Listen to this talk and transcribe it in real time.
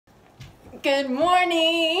Good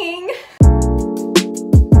morning!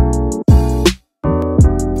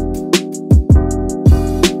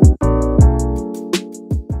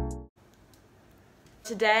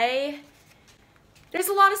 Today, there's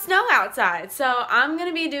a lot of snow outside, so I'm going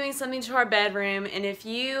to be doing something to our bedroom, and if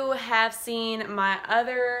you have seen my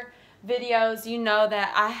other videos, you know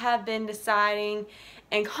that I have been deciding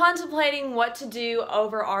and contemplating what to do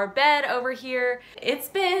over our bed over here. It's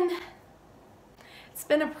been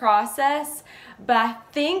a process, but I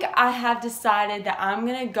think I have decided that I'm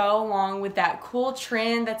gonna go along with that cool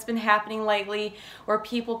trend that's been happening lately where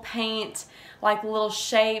people paint like little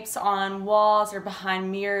shapes on walls or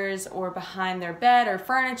behind mirrors or behind their bed or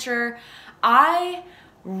furniture. I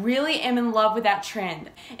really am in love with that trend.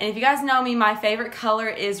 And if you guys know me, my favorite color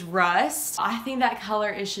is rust. I think that color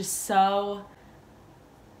is just so,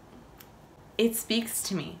 it speaks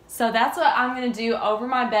to me. So that's what I'm gonna do over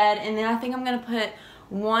my bed, and then I think I'm gonna put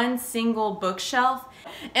one single bookshelf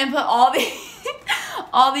and put all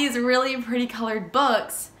these really pretty colored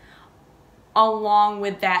books along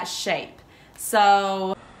with that shape.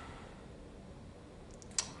 So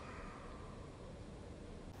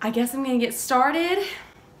I guess I'm gonna get started.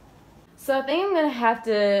 So I think I'm gonna have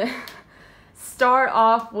to start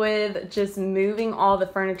off with just moving all the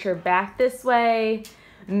furniture back this way,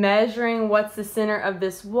 measuring what's the center of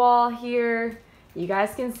this wall here. You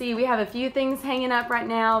guys can see we have a few things hanging up right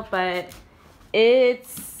now, but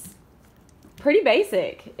it's pretty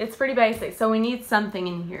basic. It's pretty basic, so we need something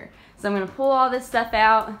in here. So I'm gonna pull all this stuff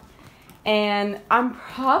out, and I'm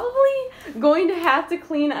probably going to have to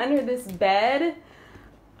clean under this bed.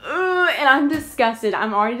 Ooh, and I'm disgusted.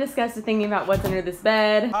 I'm already disgusted thinking about what's under this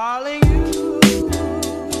bed.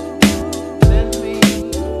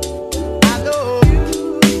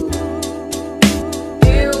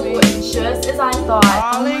 Just as I thought.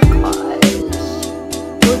 Oh my gosh.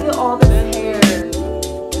 Look at all this hair.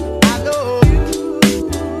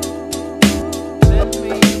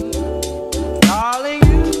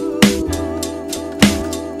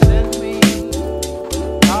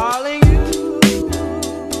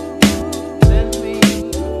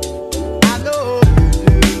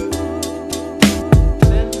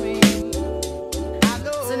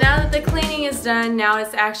 So now that the cleaning is done, now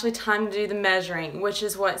it's actually time to do the measuring, which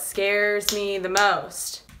is what scares me the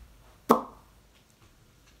most.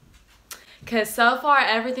 Because so far,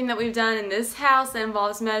 everything that we've done in this house that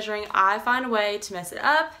involves measuring, I find a way to mess it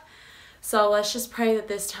up. So let's just pray that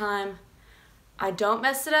this time I don't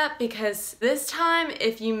mess it up, because this time,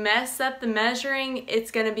 if you mess up the measuring,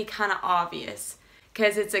 it's going to be kind of obvious,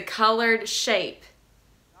 because it's a colored shape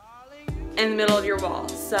in the middle of your wall.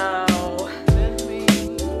 So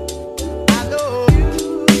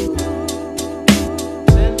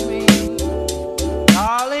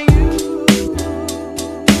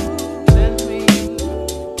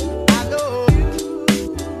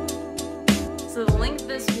the length of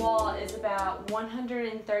this wall is about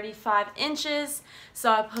 135 inches.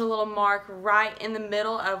 So I put a little mark right in the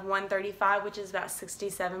middle of 135, which is about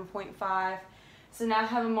 67.5. So now I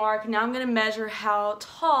have a mark. Now I'm going to measure how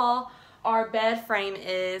tall our bed frame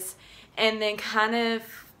is, and then kind of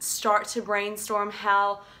start to brainstorm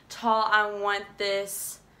how tall I want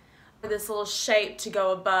this little shape to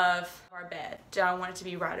go above our bed. Do I want it to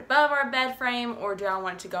be right above our bed frame, or do I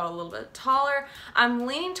want it to go a little bit taller? I'm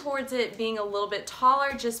leaning towards it being a little bit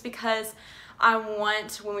taller, just because I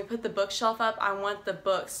want, when we put the bookshelf up, I want the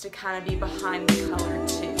books to kind of be behind the color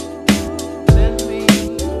too.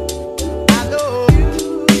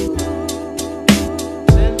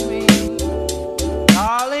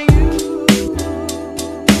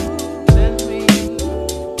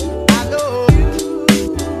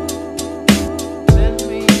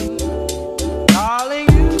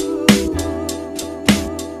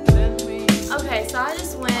 So I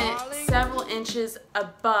just went several inches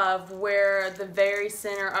above where the very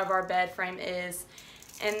center of our bed frame is.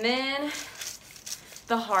 And then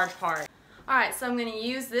the hard part. Alright, so I'm going to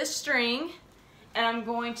use this string, and I'm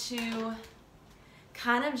going to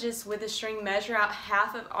kind of just with the string measure out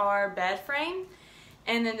half of our bed frame.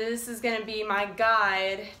 And then this is going to be my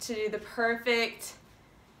guide to do the perfect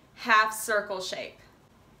half circle shape.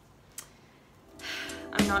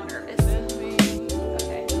 I'm not nervous.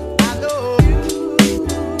 Okay.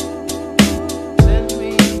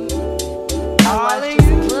 I left just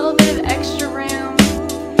a little bit of extra room.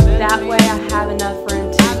 That way I have enough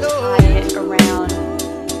room to tie it around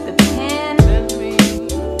the pin.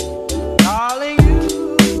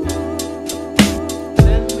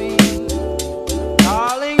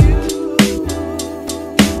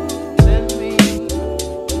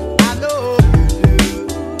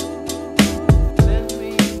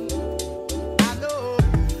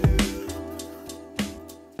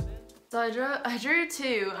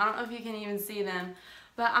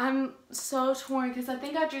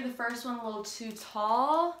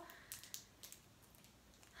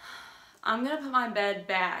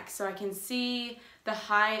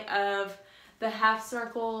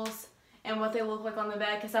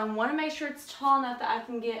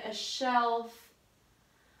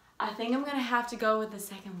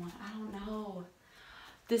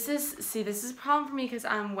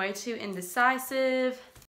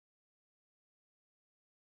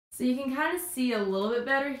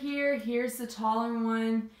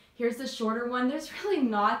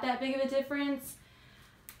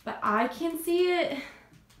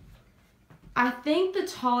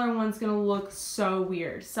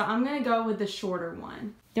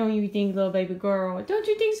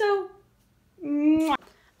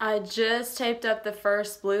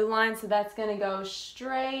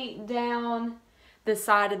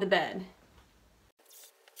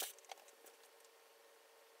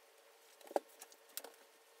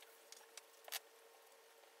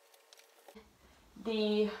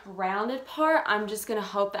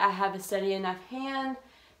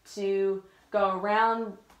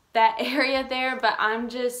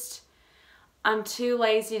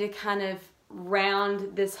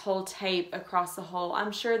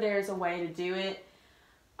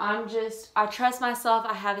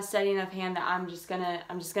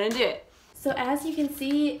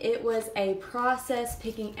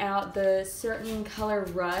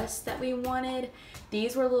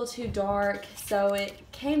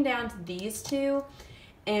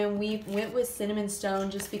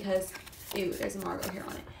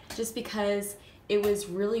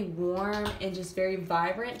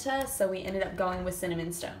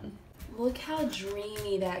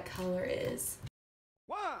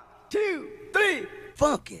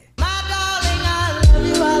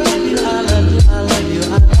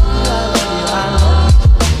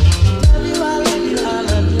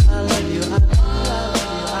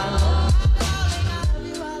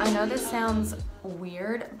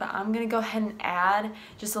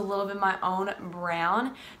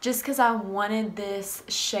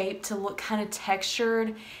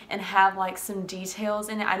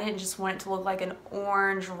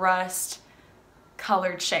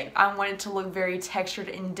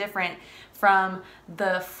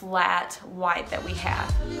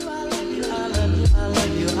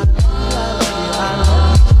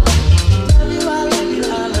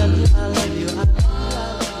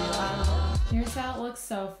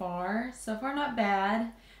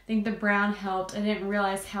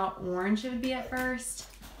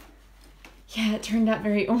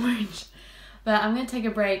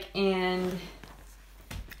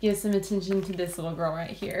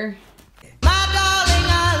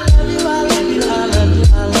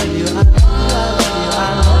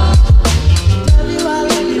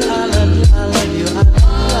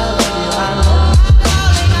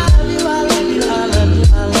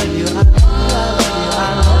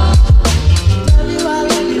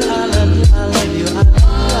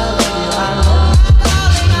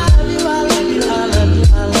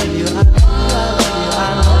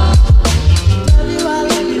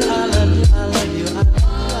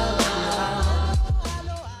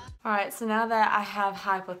 Alright, so now that I have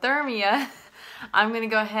hypothermia, I'm going to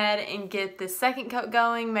go ahead and get the second coat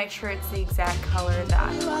going, make sure it's the exact color that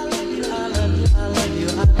I want.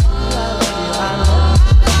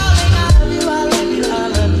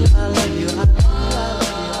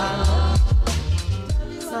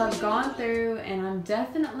 So I've gone through and I'm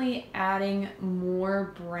definitely adding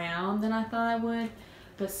more brown than I thought I would,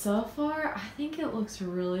 but so far I think it looks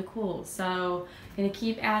really cool. So I'm going to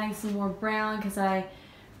keep adding some more brown because I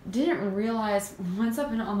didn't realize once I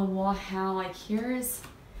put it on the wall how, like, here's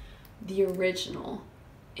the original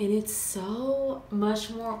and it's so much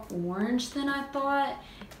more orange than I thought,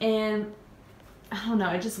 and I don't know,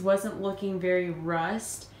 it just wasn't looking very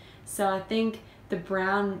rust. So I think the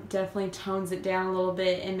brown definitely tones it down a little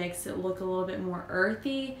bit and makes it look a little bit more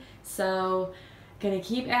earthy. So gonna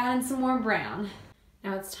keep adding some more brown.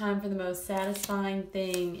 Now it's time for the most satisfying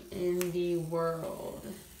thing in the world.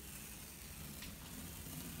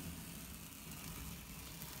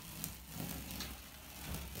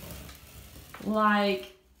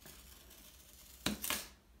 Like,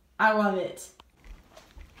 I love it.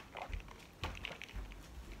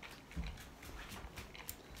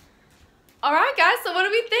 All right, guys, so what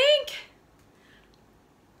do we think?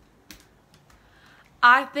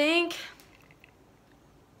 I think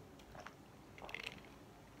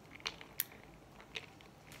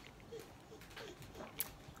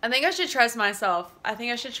I should trust myself. I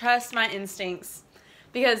think I should trust my instincts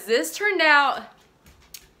because this turned out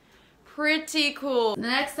pretty cool. The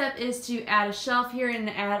next step is to add a shelf here and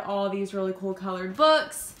add all these really cool colored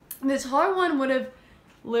books. The taller one would have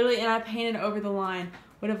literally, and I painted over the line,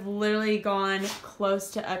 would have literally gone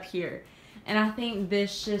close to up here. And I think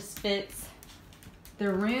this just fits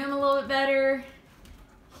the room a little bit better.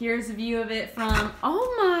 Here's a view of it from,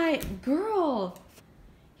 oh my girl.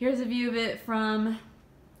 Here's a view of it from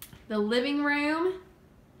the living room.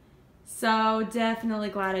 So definitely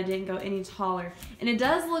glad I didn't go any taller. And it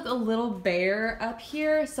does look a little bare up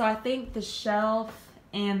here. So I think the shelf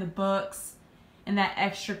and the books and that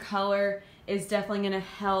extra color is definitely going to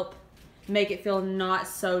help make it feel not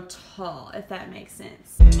so tall, if that makes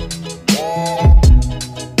sense.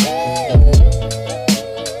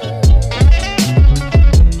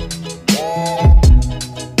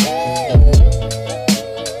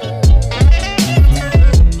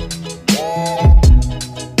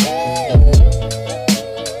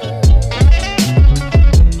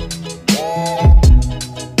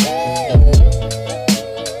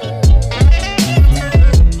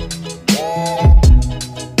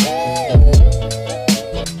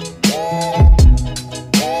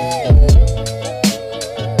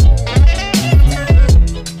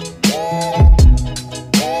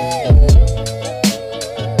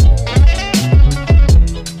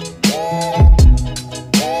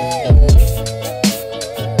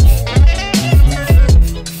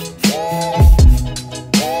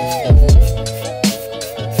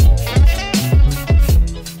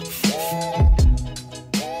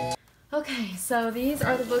 Okay, so these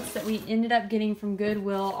are the books that we ended up getting from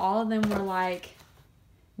Goodwill. All of them were like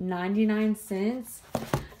 99 cents.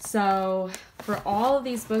 So for all of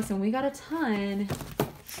these books, and we got a ton,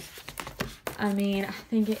 I mean, I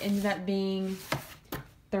think it ended up being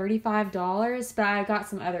 $35, but I got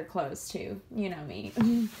some other clothes too. You know me.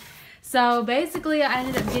 So basically, I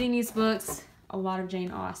ended up getting these books, a lot of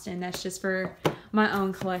Jane Austen. That's just for my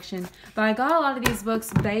own collection. But I got a lot of these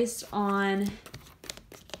books based on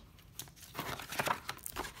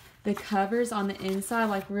the covers on the inside.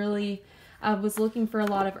 Like really, I was looking for a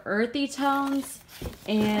lot of earthy tones,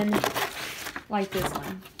 and like this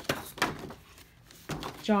one,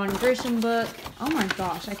 John Grisham book. Oh my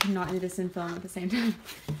gosh, I cannot do this in film at the same time.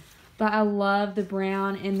 But I love the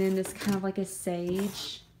brown, and then this kind of like a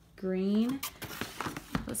sage green.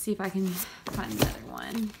 Let's see if I can find another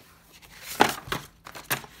one.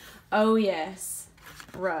 Oh yes,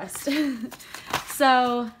 Rust.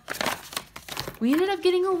 So we ended up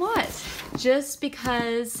getting a lot just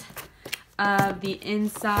because of the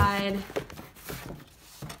inside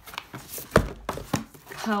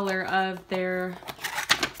color of their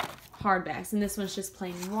hardbacks. And this one's just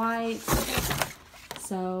plain white.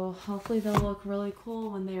 So hopefully they'll look really cool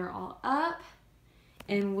when they are all up.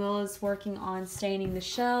 And Will is working on staining the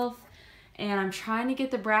shelf. And I'm trying to get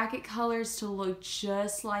the bracket colors to look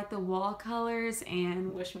just like the wall colors.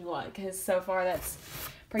 And wish me luck, because so far that's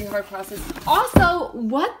pretty hard process. Also,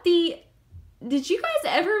 did you guys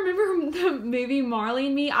ever remember the movie Marley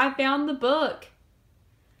and Me? I found the book.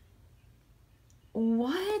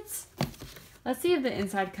 What? Let's see if the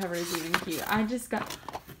inside cover is even cute. I just got,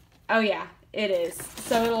 oh yeah, it is.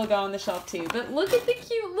 So it'll go on the shelf too. But look at the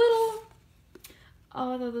cute little,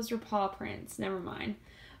 oh, I thought those were paw prints. Never mind.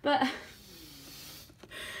 But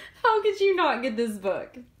how could you not get this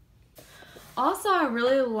book? Also, I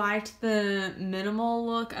really liked the minimal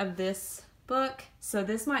look of this book. So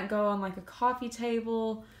this might go on like a coffee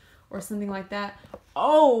table or something like that.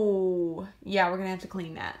 Oh, yeah, we're going to have to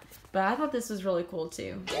clean that. But I thought this was really cool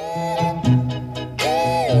too.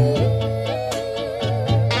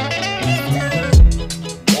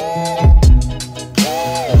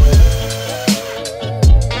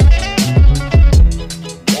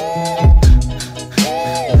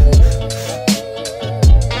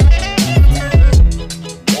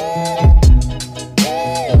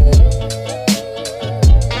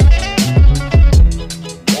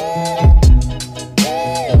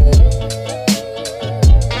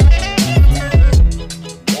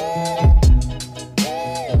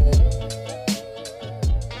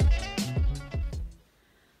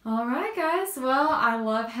 Well, I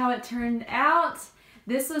love how it turned out.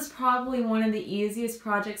 This was probably one of the easiest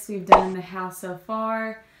projects we've done in the house so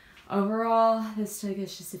far. Overall, this took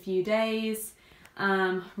us just a few days.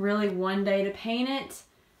 Really one day to paint it,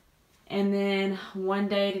 and then one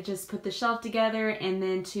day to just put the shelf together, and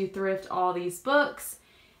then to thrift all these books.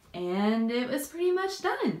 And it was pretty much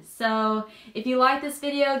done. So if you like this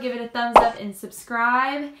video, give it a thumbs up and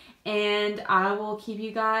subscribe. And I will keep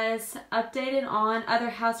you guys updated on other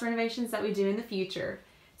house renovations that we do in the future.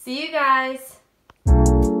 See you guys.